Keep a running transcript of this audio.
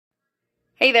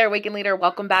Hey there, Awakened Leader.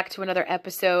 Welcome back to another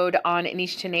episode on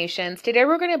Niche to Nations. Today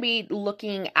we're going to be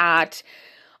looking at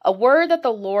a word that the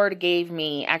Lord gave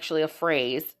me, actually a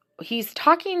phrase. He's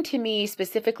talking to me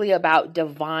specifically about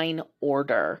divine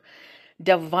order,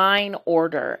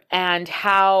 and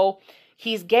how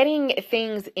he's getting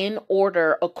things in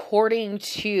order according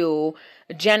to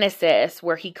Genesis,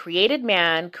 where he created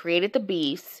man, created the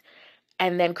beast,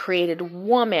 and then created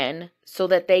woman so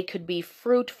that they could be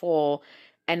fruitful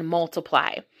and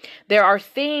multiply. There are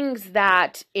things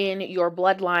that in your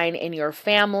bloodline, in your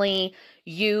family,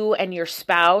 you and your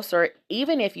spouse, or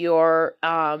even if you're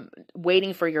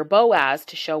waiting for your Boaz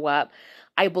to show up,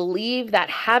 I believe that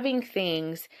having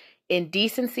things in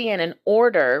decency and in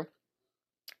order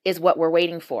is what we're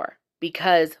waiting for,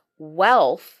 because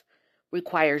wealth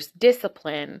requires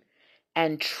discipline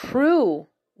and true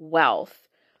wealth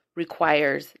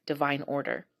requires divine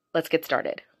order. Let's get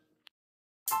started.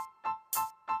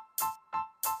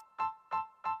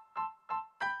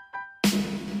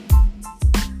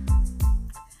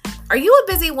 Are you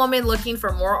a busy woman looking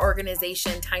for more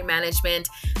organization, time management,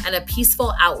 and a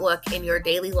peaceful outlook in your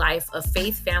daily life of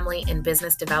faith, family, and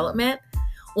business development?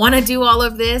 Want to do all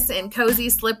of this in cozy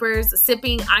slippers,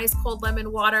 sipping ice cold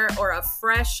lemon water, or a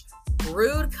fresh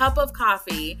brewed cup of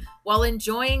coffee while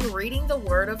enjoying reading the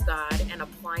Word of God and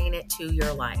applying it to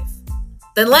your life?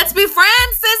 Then let's be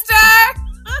friends, sister!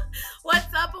 What's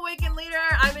up, Awakened Leader?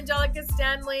 I'm Angelica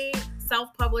Stanley,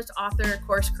 self-published author,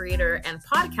 course creator, and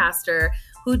podcaster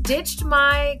who ditched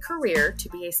my career to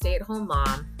be a stay-at-home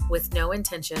mom with no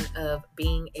intention of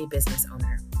being a business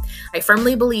owner. I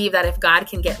firmly believe that if God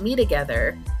can get me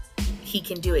together, He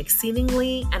can do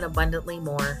exceedingly and abundantly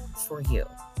more for you.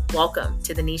 Welcome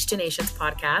to the Niche to Nations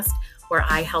podcast, where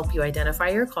I help you identify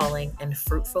your calling and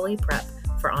fruitfully prep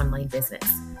for online business.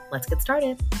 Let's get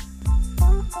started.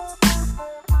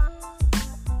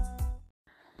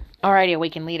 Alrighty,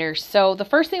 Awakened Leaders. So the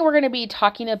first thing we're going to be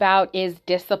talking about is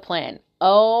discipline.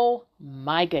 Oh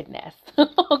my goodness.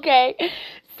 Okay.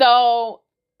 So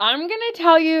I'm going to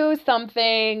tell you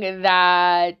something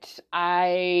that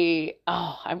I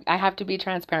have to be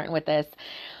transparent with this,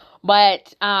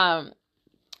 but,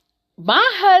 my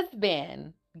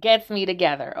husband gets me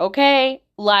together. Okay.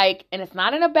 And it's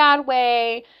not in a bad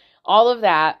way, all of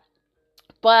that,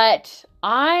 but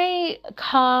I'm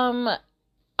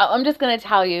just going to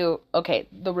tell you, okay,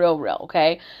 the real,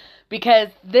 okay? Because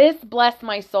this blessed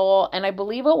my soul, and I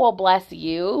believe it will bless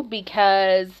you,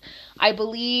 because I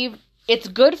believe it's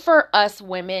good for us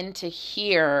women to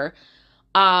hear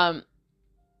when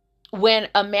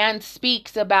a man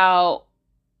speaks about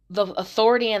the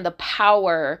authority and the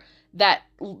power that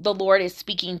the Lord is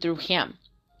speaking through him.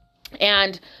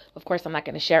 And of course, I'm not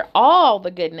going to share all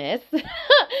the goodness,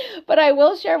 but I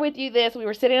will share with you this. We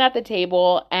were sitting at the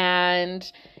table,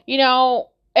 and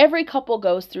every couple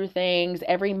goes through things.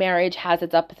 Every marriage has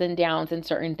its ups and downs in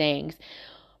certain things.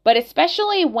 But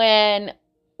especially when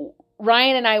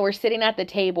Ryan and I were sitting at the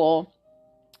table,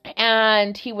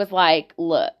 and he was like,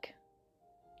 look,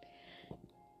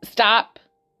 stop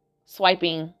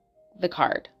swiping the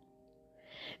card.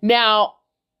 Now,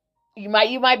 you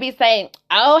might be saying,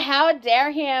 oh, how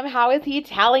dare him? How is he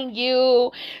telling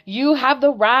you? You have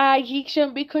the right. He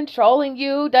shouldn't be controlling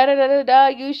you.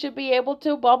 You should be able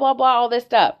to blah, blah, blah, all this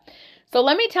stuff. So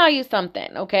let me tell you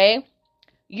something, okay?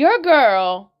 Your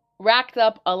girl racked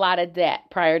up a lot of debt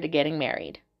prior to getting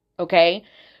married, okay?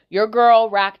 Your girl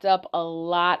racked up a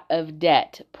lot of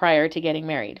debt prior to getting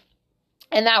married.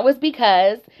 And that was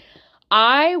because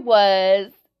I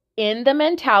was in the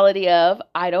mentality of,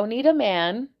 I don't need a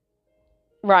man.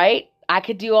 Right? I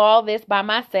could do all this by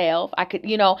myself. I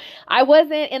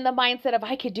wasn't in the mindset of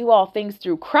I could do all things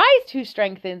through Christ who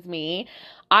strengthens me.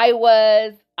 I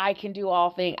can do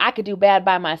all things. I could do bad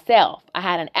by myself. I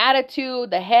had an attitude,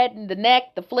 the head and the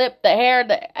neck, the flip, the hair,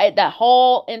 the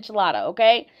whole enchilada.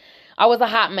 Okay. I was a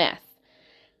hot mess.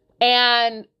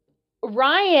 And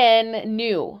Ryan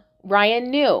knew,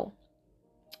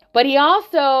 but he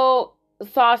also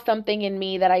saw something in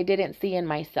me that I didn't see in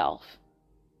myself.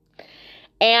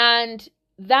 And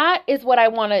that is what I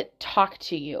want to talk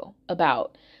to you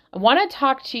about. I want to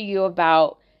talk to you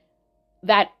about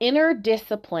that inner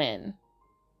discipline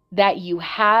that you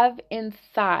have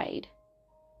inside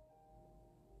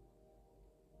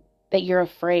that you're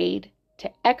afraid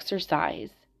to exercise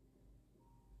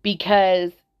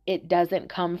because it doesn't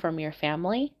come from your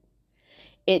family.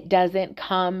 It doesn't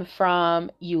come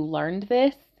from you learned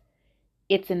this.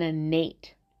 It's an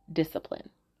innate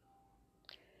discipline.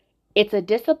 It's a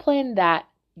discipline that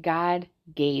God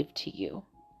gave to you.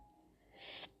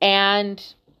 And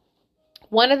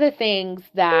one of the things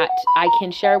that I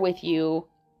can share with you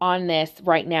on this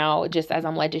right now, just as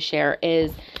I'm led to share,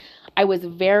 is I was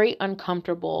very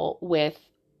uncomfortable with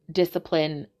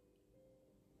discipline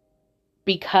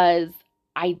because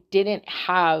I didn't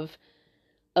have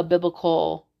a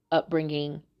biblical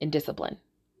upbringing in discipline.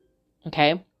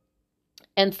 Okay.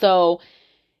 And so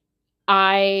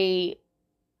I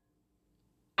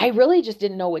really just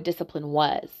didn't know what discipline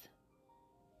was.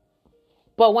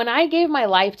 But when I gave my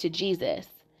life to Jesus,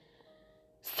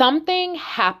 something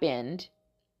happened.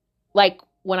 Like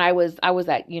when I was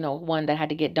at, one that had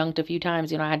to get dunked a few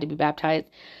times, I had to be baptized.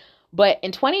 But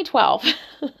in 2012,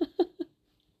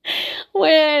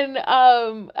 when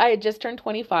I had just turned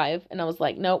 25 and I was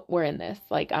like, nope, we're in this.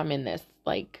 Like, I'm in this.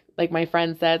 Like my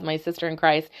friend says, my sister in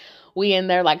Christ, we in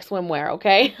there like swimwear.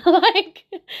 Okay.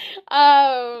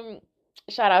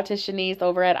 Shout out to Shanice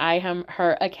over at I Am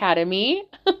Her Academy.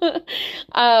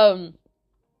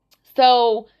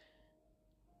 So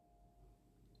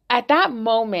at that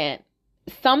moment,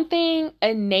 something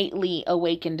innately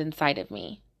awakened inside of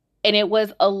me. And it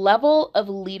was a level of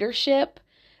leadership,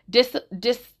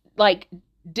 disciplined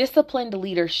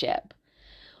leadership.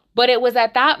 But it was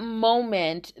at that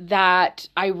moment that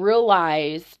I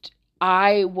realized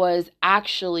I was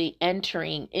actually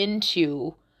entering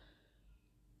into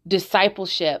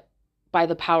discipleship by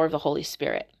the power of the Holy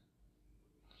Spirit.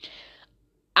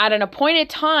 At an appointed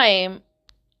time,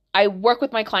 I work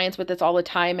with my clients with this all the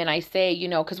time. And I say,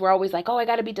 because we're always like, oh, I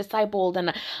got to be discipled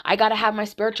and I got to have my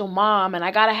spiritual mom and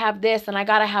I got to have this and I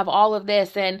got to have all of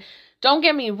this. And don't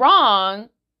get me wrong,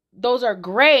 those are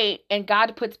great. And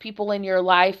God puts people in your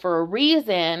life for a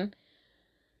reason.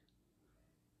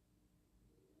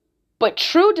 But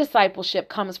true discipleship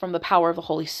comes from the power of the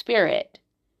Holy Spirit.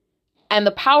 And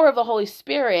the power of the Holy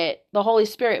Spirit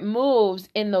moves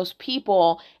in those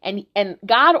people, and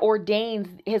God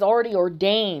has already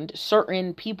ordained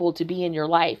certain people to be in your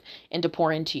life and to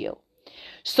pour into you.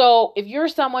 So if you're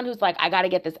someone who's like, I got to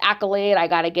get this accolade, I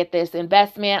got to get this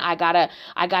investment, I got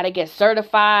to get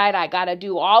certified, I got to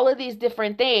do all of these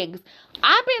different things.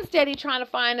 I've been steady trying to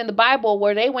find in the Bible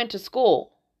where they went to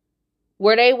school,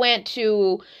 where they went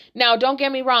to, now don't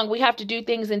get me wrong, we have to do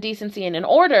things in decency and in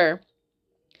order.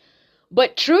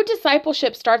 But true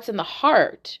discipleship starts in the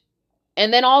heart,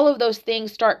 and then all of those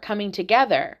things start coming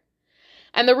together.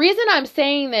 And the reason I'm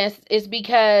saying this is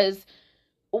because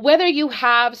whether you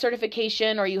have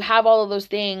certification or you have all of those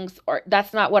things, or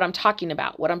that's not what I'm talking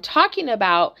about. What I'm talking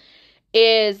about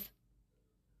is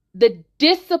the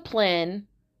discipline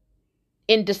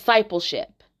in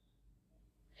discipleship.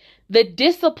 The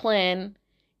discipline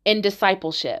in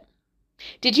discipleship.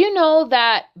 Did you know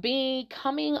that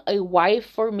becoming a wife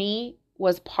for me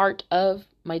was part of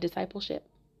my discipleship?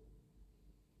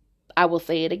 I will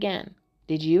say it again.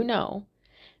 Did you know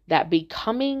that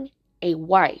becoming a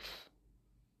wife,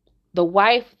 the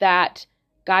wife that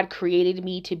God created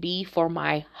me to be for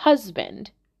my husband,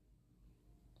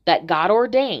 that God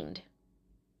ordained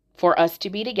for us to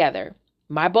be together,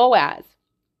 my Boaz,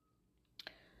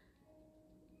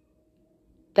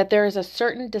 that there is a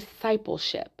certain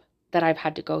discipleship that I've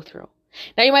had to go through.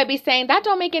 Now you might be saying, that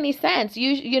don't make any sense.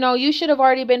 You should have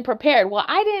already been prepared. Well,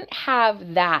 I didn't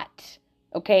have that.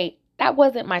 Okay. That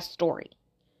wasn't my story.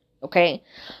 Okay.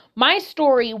 My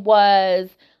story was,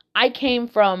 I came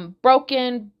from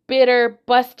broken, bitter,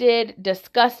 busted,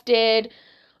 disgusted.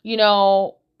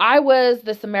 I was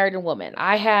the Samaritan woman.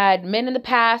 I had men in the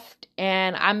past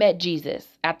and I met Jesus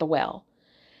at the well.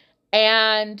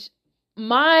 And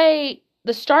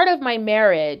the start of my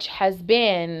marriage has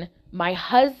been my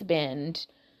husband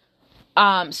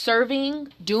serving,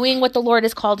 doing what the Lord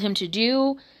has called him to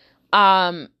do,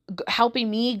 helping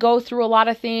me go through a lot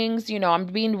of things. I'm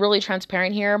being really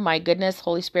transparent here. My goodness,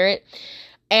 Holy Spirit.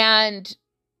 And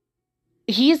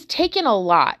he's taken a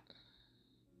lot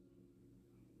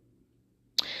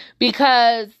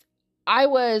because I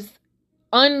was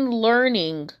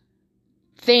unlearning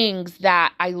things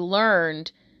that I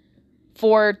learned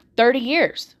for 30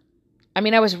 years. I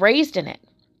mean, I was raised in it.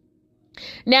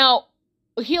 Now,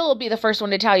 he'll be the first one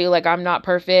to tell you, like, I'm not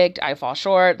perfect. I fall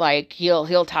short. Like,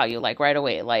 he'll tell you, like, right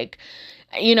away, like,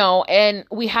 and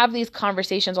we have these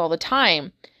conversations all the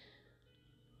time.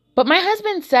 But my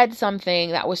husband said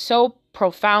something that was so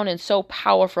profound and so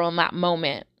powerful in that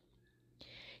moment.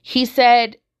 He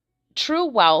said, true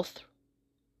wealth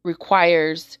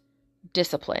requires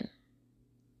discipline.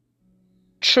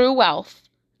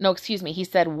 He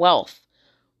said wealth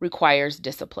requires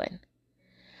discipline.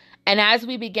 And as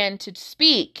we began to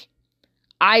speak,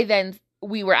 after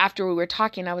we were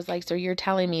talking, I was like, so you're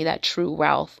telling me that true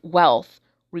wealth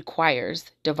requires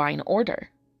divine order.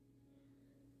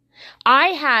 I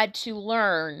had to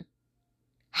learn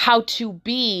how to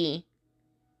be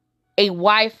a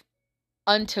wife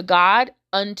unto God,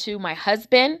 unto my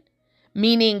husband,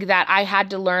 meaning that I had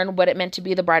to learn what it meant to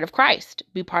be the bride of Christ,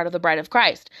 be part of the bride of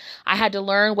Christ. I had to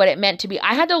learn what it meant to be.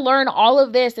 I had to learn all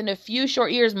of this in a few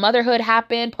short years. Motherhood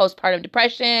happened, postpartum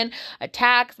depression,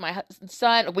 attacks, my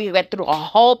son. We went through a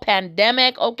whole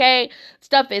pandemic, okay?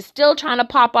 Stuff is still trying to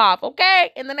pop off,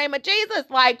 okay? In the name of Jesus,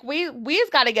 like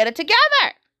we've got to get it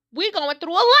together. We going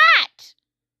through a lot.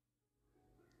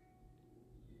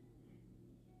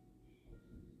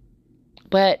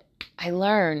 But I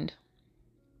learned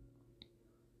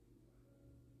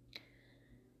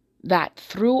that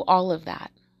through all of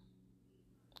that,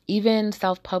 even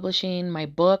self-publishing my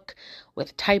book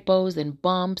with typos and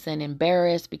bumps and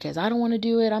embarrassed because I don't want to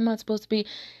do it, I'm not supposed to be,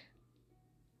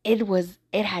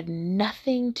 it had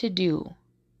nothing to do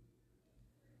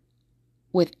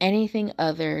with anything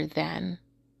other than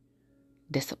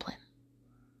discipline.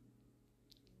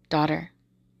 Daughter,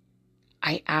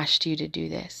 I asked you to do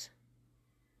this.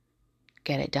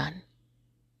 Get it done.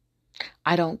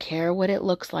 I don't care what it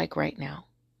looks like right now.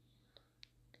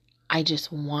 I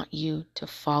just want you to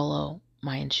follow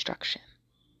my instruction.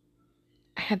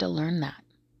 I had to learn that.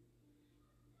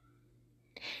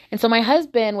 And so my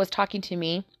husband was talking to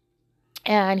me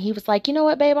and he was like, you know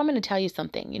what, babe, I'm going to tell you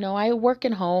something. I work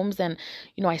in homes and,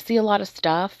 I see a lot of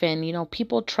stuff and,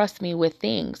 people trust me with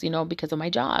things, because of my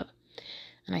job.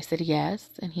 And I said, yes.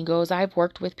 And he goes, I've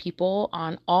worked with people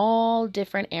on all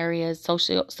different areas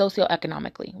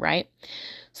socioeconomically, right?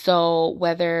 So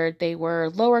whether they were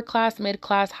lower class, mid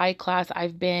class, high class,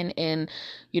 I've been in,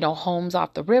 homes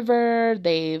off the river.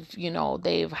 They've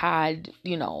had,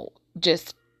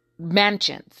 just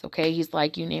mansions. Okay. He's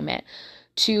like, you name it,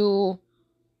 to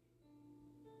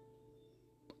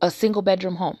a single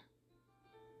bedroom home.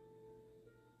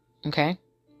 Okay.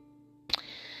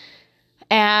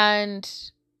 And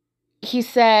he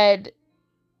said,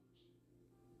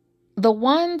 the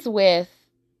ones with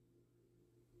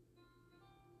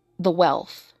the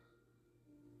wealth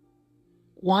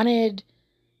wanted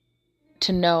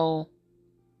an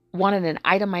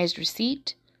itemized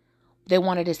receipt. They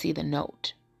wanted to see the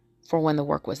note for when the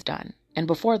work was done and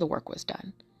before the work was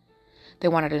done. They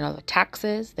wanted to know the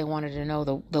taxes. They wanted to know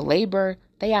the labor.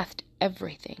 They asked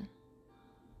everything.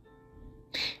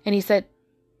 And he said,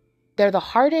 they're the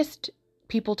hardest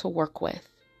people to work with,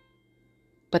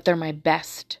 but they're my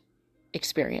best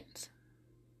experience.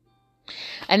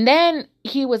 And then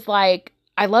he was like,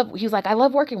 I love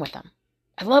working with them.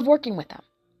 I love working with them.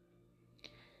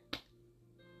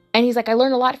 And he's like, I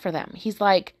learn a lot for them. He's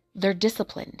like, they're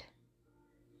disciplined.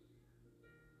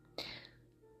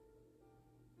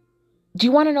 Do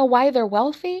you want to know why they're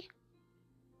wealthy?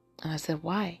 And I said,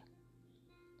 why?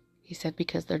 He said,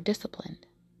 because they're disciplined.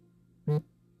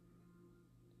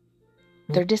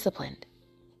 They're disciplined.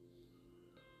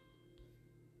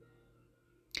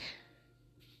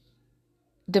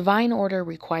 Divine order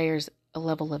requires a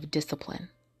level of discipline.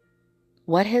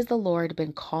 What has the Lord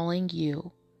been calling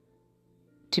you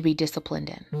to be disciplined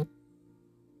in?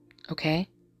 Okay?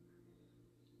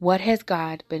 What has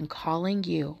God been calling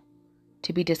you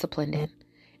to be disciplined in?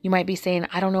 You might be saying,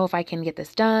 I don't know if I can get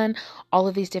this done, all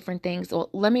of these different things. Well,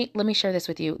 let me share this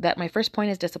with you. That my first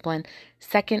point is discipline.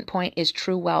 Second point is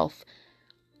true wealth.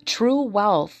 True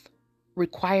wealth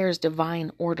requires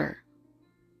divine order.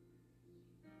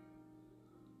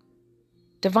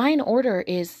 Divine order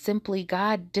is simply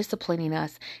God disciplining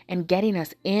us and getting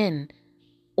us in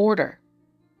order.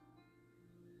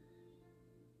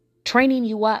 Training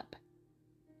you up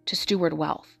to steward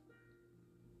wealth.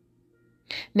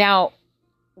 Now,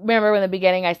 remember in the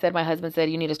beginning I said my husband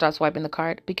said you need to stop swiping the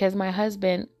card? Because my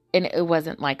husband, and it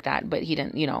wasn't like that, but he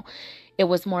didn't, it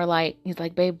was more like, he's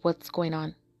like, babe, what's going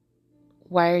on?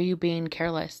 Why are you being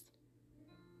careless?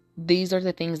 These are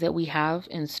the things that we have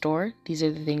in store. These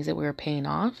are the things that we're paying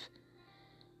off.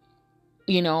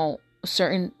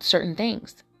 Certain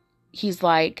things. He's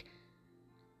like,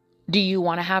 do you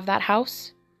want to have that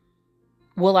house?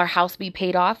 Will our house be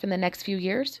paid off in the next few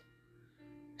years?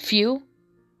 Few?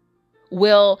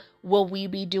 Will we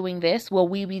be doing this? Will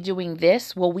we be doing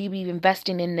this? Will we be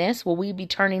investing in this? Will we be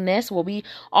turning this?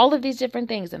 All of these different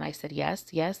things? And I said, yes,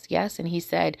 yes, yes. And he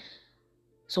said,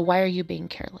 so why are you being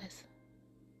careless?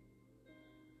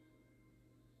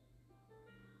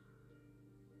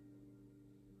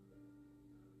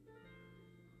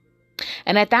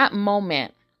 And at that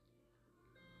moment,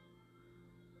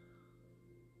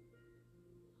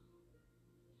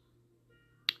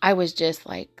 I was just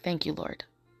like, thank you, Lord.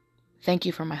 Thank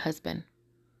you for my husband.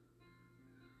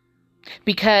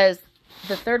 Because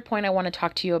the third point I want to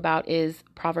talk to you about is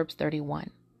Proverbs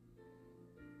 31.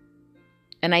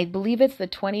 And I believe it's the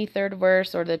 23rd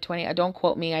verse or the 20. Don't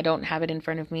quote me. I don't have it in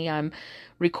front of me. I'm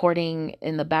recording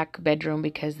in the back bedroom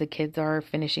because the kids are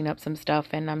finishing up some stuff.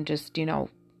 And I'm just,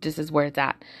 this is where it's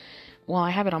at. Well,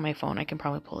 I have it on my phone. I can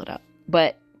probably pull it up.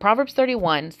 But Proverbs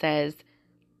 31 says,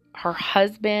 her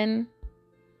husband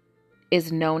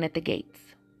is known at the gates.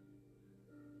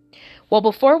 Well,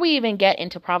 before we even get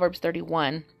into Proverbs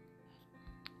 31,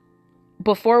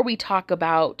 before we talk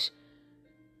about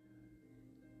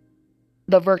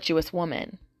the virtuous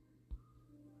woman,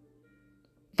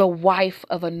 the wife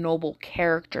of a noble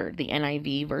character, the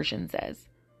NIV version says,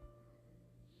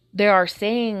 there are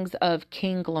sayings of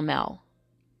King Lemuel.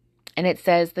 And it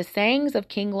says, the sayings of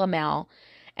King Lemuel,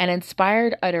 an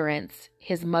inspired utterance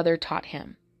his mother taught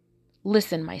him.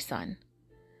 Listen, my son.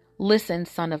 Listen,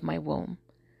 son of my womb.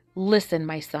 Listen,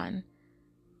 my son.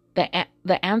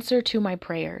 The answer to my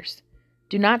prayers.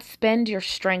 Do not spend your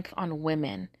strength on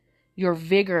women, your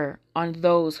vigor on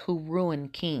those who ruin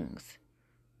kings.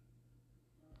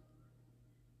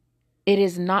 It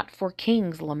is not for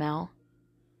kings, Lemuel.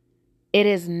 It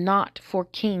is not for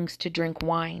kings to drink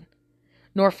wine,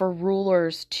 nor for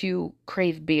rulers to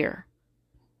crave beer.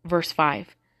 Verse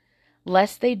 5,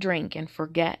 lest they drink and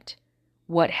forget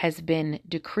what has been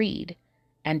decreed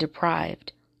and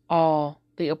deprived all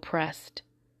the oppressed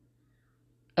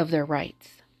of their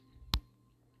rights.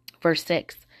 Verse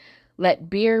 6, let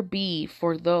beer be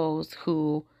for those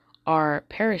who are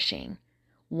perishing,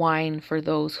 wine for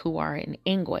those who are in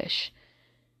anguish.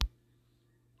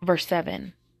 Verse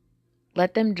 7,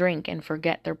 let them drink and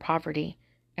forget their poverty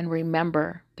and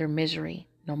remember their misery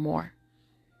no more.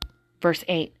 Verse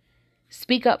 8,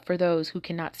 speak up for those who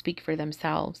cannot speak for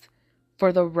themselves,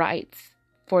 for the rights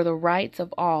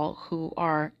of all who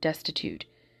are destitute.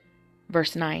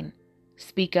 Verse 9,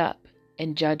 speak up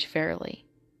and judge fairly.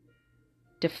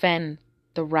 Defend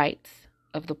the rights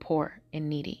of the poor and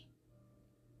needy.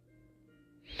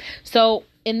 So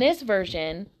in this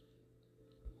version,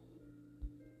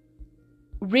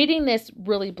 reading this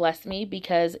really blessed me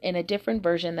because in a different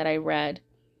version that I read,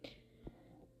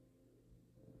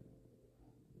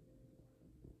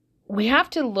 we have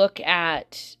to look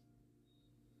at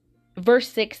verse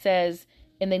 6 says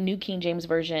in the New King James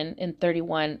Version in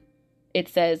 31, it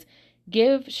says,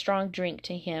 give strong drink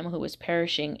to him who is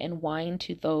perishing and wine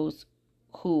to those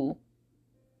who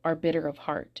are bitter of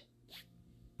heart.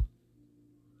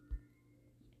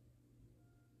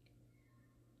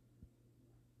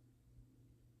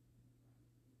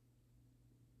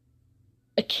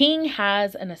 A king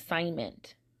has an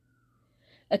assignment.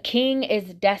 A king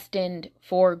is destined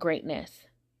for greatness.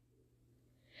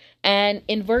 And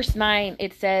in verse 9,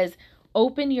 it says,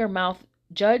 open your mouth,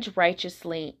 judge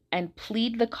righteously, and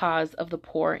plead the cause of the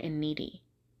poor and needy.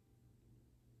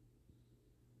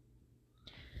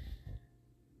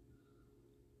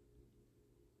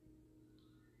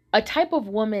 A type of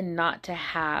woman not to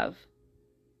have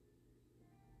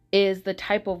is the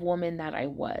type of woman that I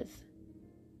was.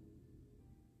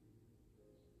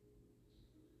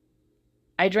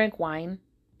 I drank wine.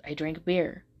 I drank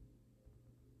beer.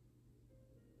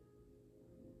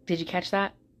 Did you catch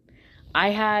that? I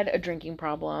had a drinking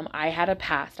problem. I had a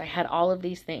past. I had all of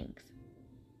these things.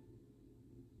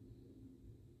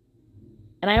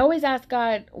 And I always ask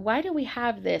God, why do we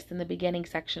have this in the beginning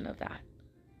section of that?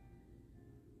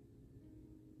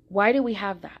 Why do we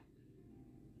have that?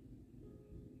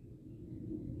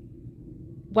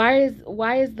 Why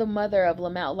is the mother of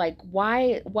Lemuel like,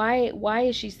 why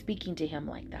is she speaking to him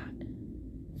like that?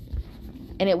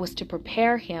 And it was to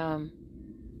prepare him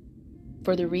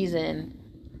for the reason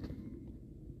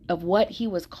of what he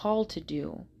was called to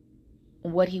do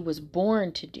and what he was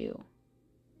born to do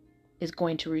is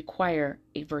going to require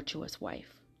a virtuous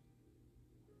wife.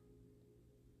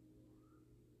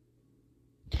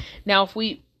 Now, if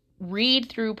we read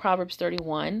through Proverbs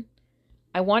 31,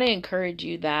 I want to encourage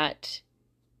you that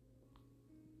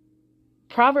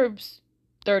Proverbs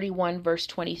 31 verse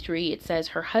 23, it says,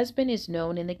 her husband is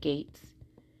known in the gates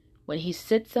when he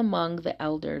sits among the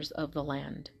elders of the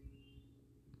land.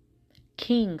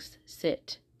 Kings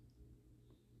sit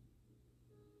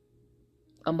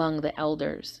among the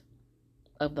elders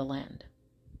of the land.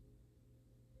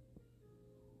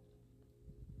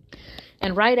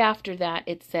 And right after that,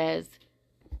 it says,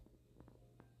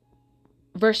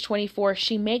 verse 24,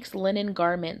 she makes linen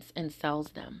garments and sells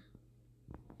them.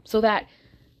 So that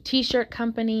t-shirt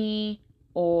company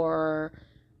or,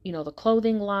 the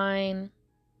clothing line,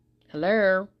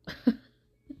 hello,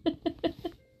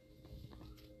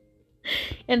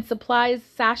 and supplies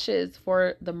sashes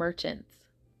for the merchants.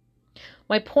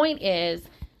 My point is,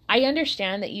 I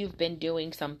understand that you've been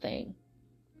doing something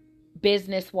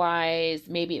business wise,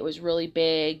 maybe it was really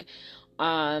big.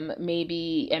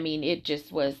 It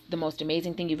just was the most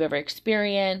amazing thing you've ever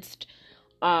experienced.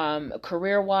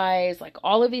 Career wise, like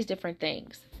all of these different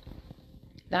things.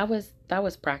 That was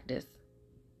practice.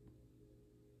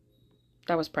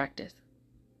 That was practice.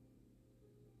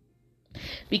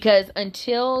 Because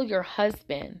until your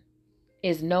husband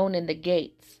is known in the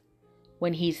gates,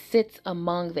 when he sits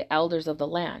among the elders of the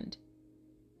land,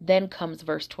 then comes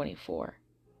verse 24,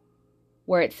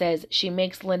 where it says, she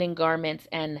makes linen garments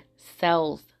and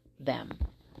sells them.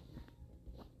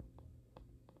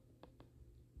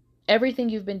 Everything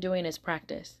you've been doing is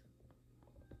practice.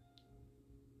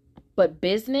 But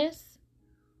business,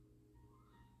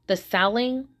 the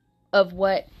selling of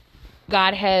what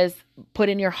God has put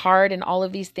in your heart and all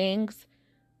of these things,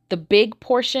 the big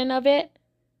portion of it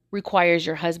requires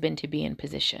your husband to be in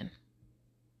position.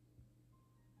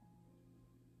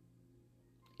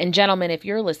 And gentlemen, if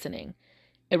you're listening,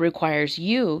 it requires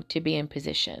you to be in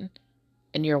position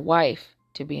and your wife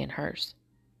to be in hers.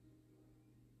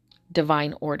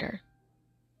 Divine order,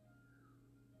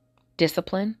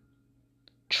 discipline,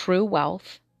 true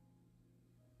wealth,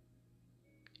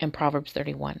 and Proverbs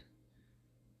 31.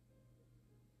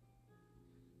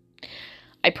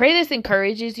 I pray this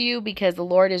encourages you, because the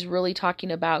Lord is really talking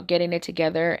about getting it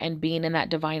together and being in that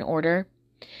divine order.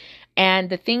 And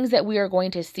the things that we are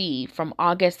going to see from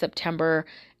August, September,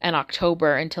 and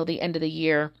October until the end of the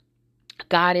year,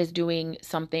 God is doing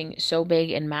something so big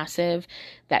and massive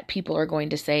that people are going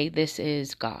to say, this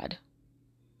is God.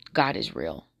 God is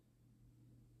real.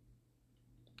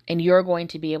 And you're going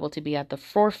to be able to be at the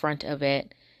forefront of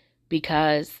it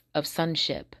because of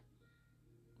sonship,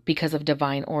 because of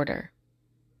divine order,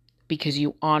 because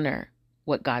you honor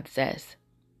what God says.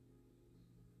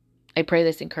 I pray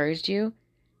this encouraged you.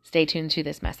 Stay tuned to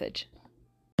this message.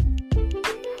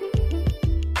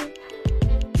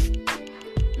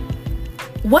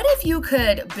 What if you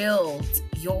could build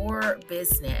your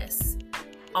business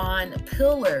on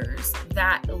pillars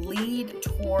that lead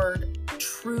toward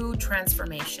true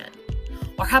transformation?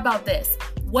 Or how about this?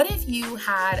 What if you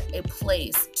had a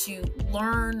place to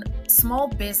learn small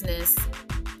business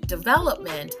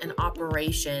development and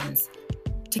operations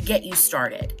to get you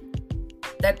started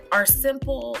that are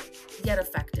simple yet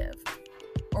effective?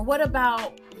 Or what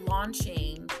about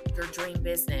launching your dream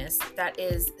business that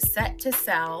is set to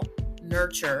sell,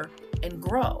 nurture, and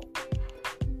grow?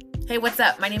 Hey, what's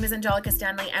up? My name is Angelica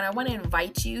Stanley, and I want to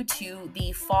invite you to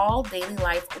the Fall Daily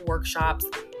Life Workshops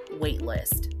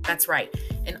waitlist. That's right.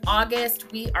 In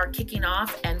August, we are kicking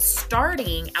off and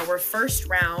starting our first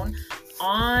round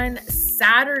on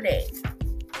Saturday,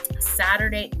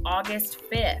 August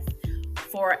 5th,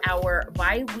 for our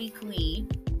bi-weekly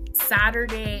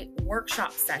Saturday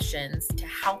workshop sessions to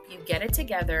help you get it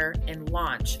together and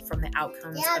launch from the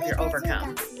outcomes of your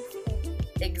overcomes.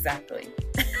 Exactly.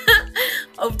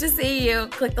 Hope to see you.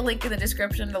 Click the link in the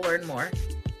description to learn more.